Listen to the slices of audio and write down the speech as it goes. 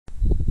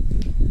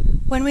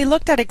When we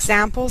looked at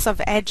examples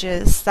of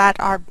edges that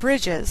are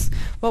bridges,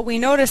 what we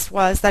noticed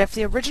was that if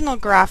the original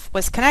graph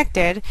was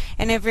connected,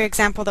 in every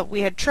example that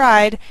we had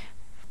tried,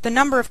 the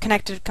number of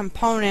connected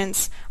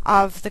components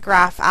of the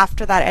graph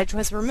after that edge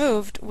was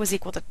removed was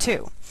equal to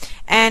 2.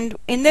 And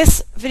in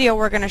this video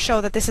we're going to show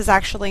that this is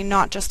actually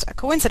not just a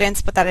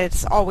coincidence, but that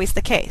it's always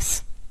the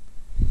case.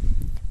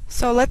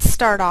 So let's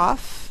start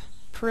off.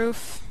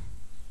 Proof.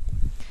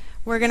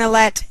 We're going to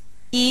let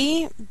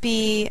E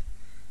be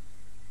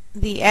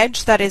the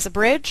edge that is a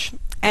bridge,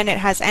 and it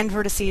has end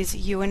vertices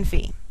u and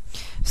v.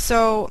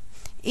 So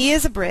E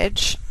is a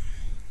bridge,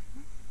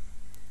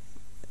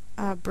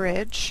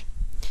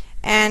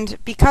 and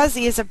because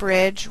E is a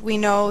bridge, we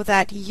know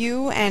that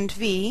u and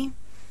v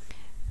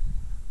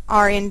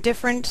are in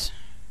different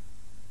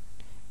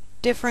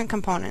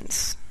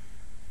components.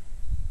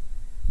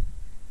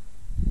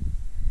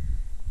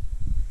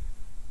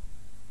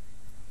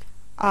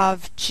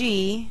 Of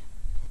G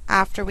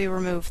after we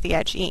remove the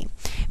edge E.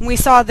 And we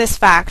saw this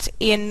fact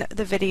in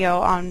the video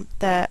on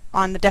the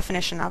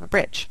definition of a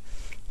bridge.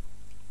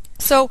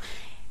 So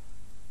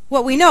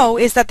what we know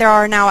is that there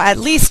are now at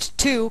least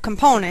 2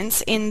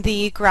 components in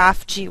the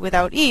graph G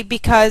without E,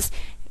 because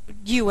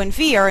u and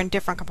v are in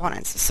different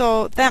components.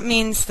 So that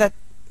means that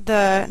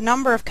the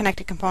number of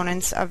connected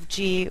components of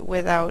G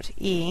without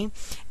E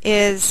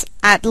is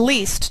at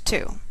least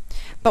 2.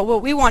 But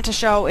what we want to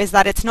show is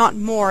that it's not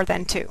more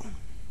than 2.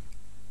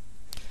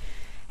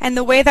 And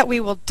the way that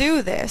we will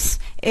do this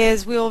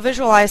is we will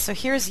visualize, so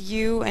here's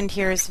u and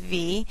here's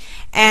v,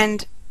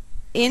 and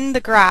in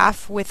the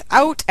graph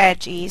without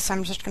edge E, so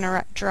I'm just going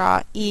to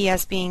draw E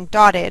as being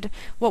dotted,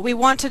 what we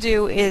want to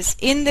do is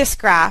in this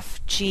graph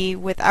G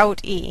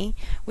without E,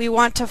 we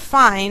want to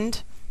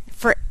find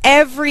for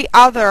every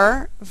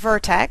other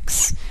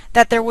vertex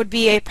that there would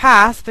be a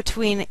path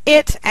between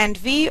it and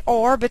v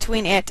or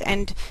between it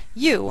and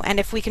u. And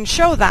if we can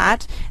show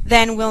that,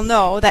 then we'll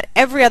know that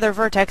every other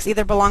vertex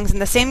either belongs in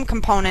the same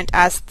component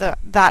as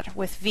that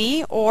with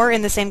v or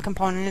in the same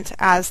component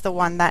as the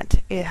one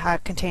that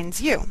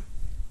contains u.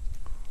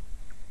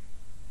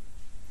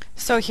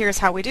 So here's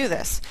how we do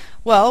this.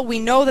 Well, we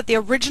know that the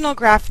original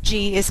graph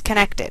G is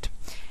connected.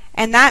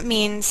 And that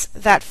means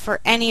that for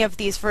any of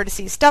these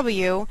vertices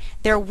W,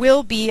 there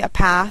will be a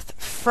path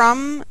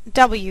from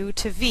W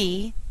to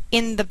V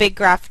in the big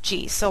graph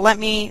G. So let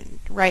me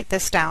write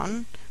this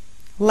down.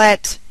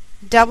 Let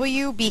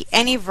W be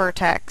any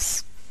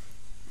vertex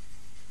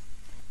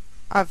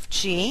of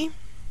G.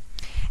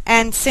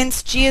 And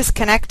since G is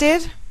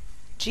connected,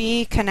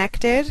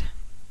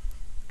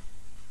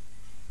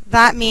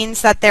 that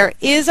means that there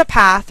is a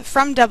path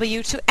from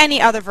W to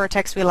any other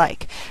vertex we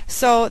like.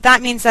 So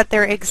that means that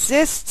there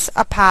exists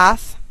a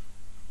path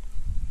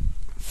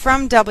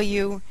from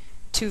W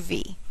to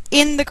V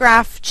in the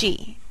graph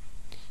G,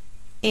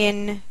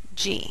 in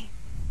G.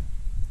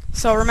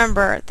 So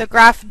remember, the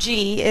graph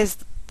G is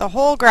the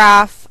whole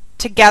graph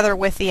together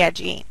with the edge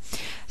E.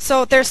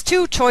 So there's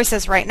 2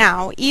 choices right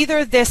now.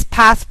 Either this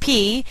path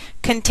P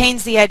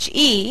contains the edge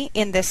E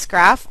in this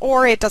graph,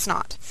 or it does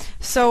not.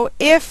 So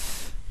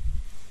if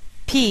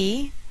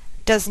P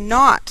does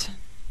not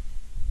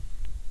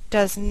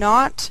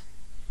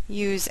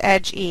use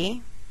edge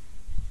E,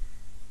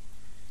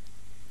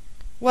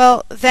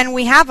 well, then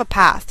we have a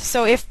path.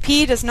 So if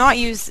P does not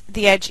use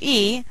the edge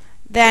E,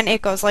 then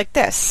it goes like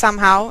this,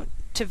 somehow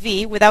to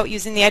V without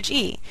using the edge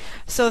E.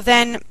 So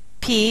then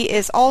P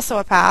is also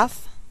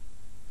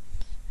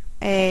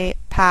a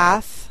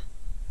path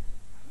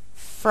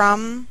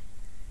from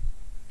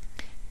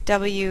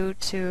W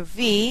to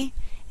V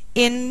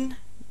in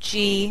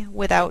G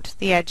without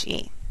the edge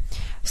E.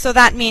 So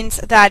that means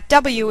that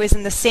W is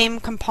in the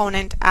same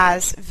component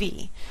as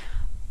V.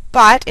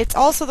 But it's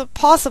also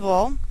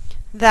possible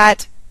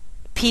that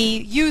P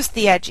used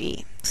the edge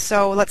E.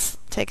 So let's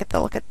take a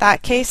look at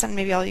that case, and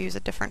maybe I'll use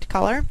a different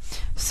color.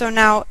 So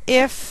now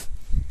if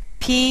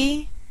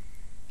P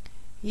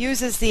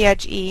uses the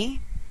edge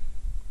E,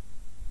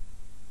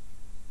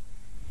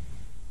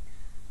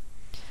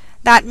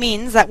 that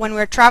means that when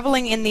we're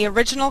traveling in the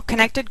original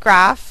connected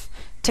graph,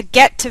 to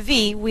get to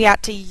V, we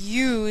have to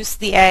use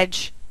the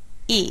edge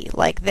E,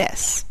 like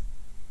this.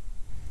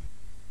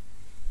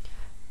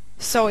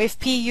 So if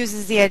P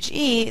uses the edge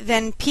E,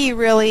 then P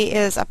really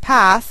is a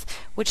path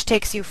which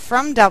takes you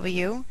from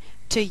W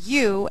to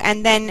U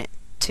and then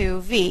to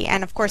V.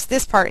 And of course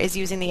this part is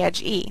using the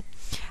edge E.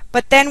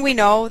 But then we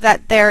know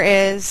that there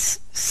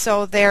is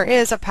a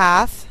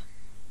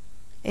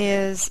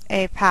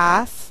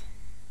path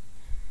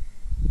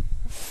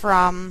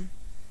from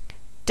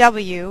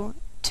W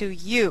to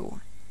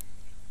U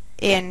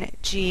in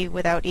G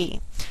without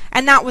E.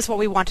 And that was what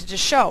we wanted to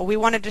show. We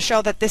wanted to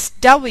show that this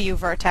W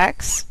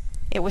vertex,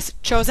 it was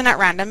chosen at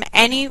random,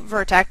 any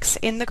vertex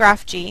in the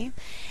graph G,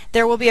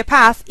 there will be a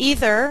path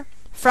either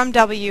from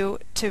W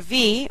to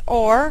V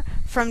or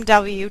from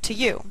W to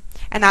U.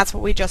 And that's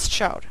what we just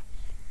showed.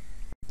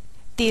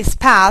 These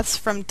paths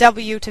from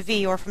W to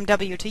V or from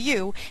W to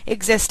U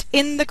exist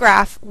in the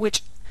graph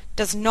which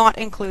does not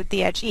include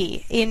the edge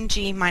E, in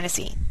G minus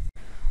E.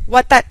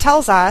 What that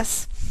tells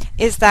us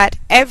is that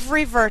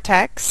every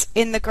vertex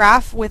in the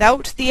graph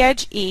without the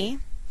edge E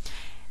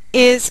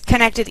is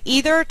connected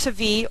either to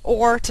V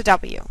or to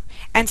W.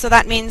 And so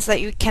that means that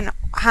you can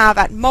have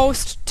at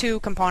most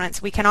 2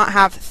 components. We cannot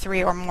have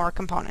 3 or more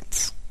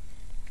components.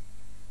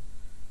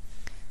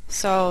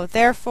 So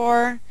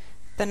therefore,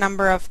 the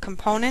number of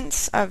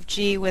components of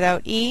G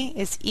without E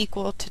is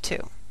equal to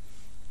 2.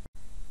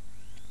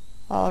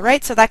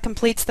 Alright, so that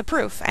completes the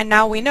proof. And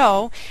now we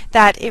know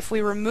that if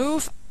we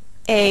remove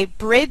a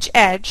bridge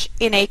edge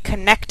in a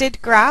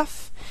connected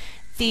graph,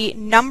 the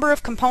number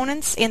of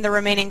components in the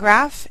remaining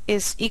graph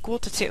is equal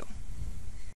to 2.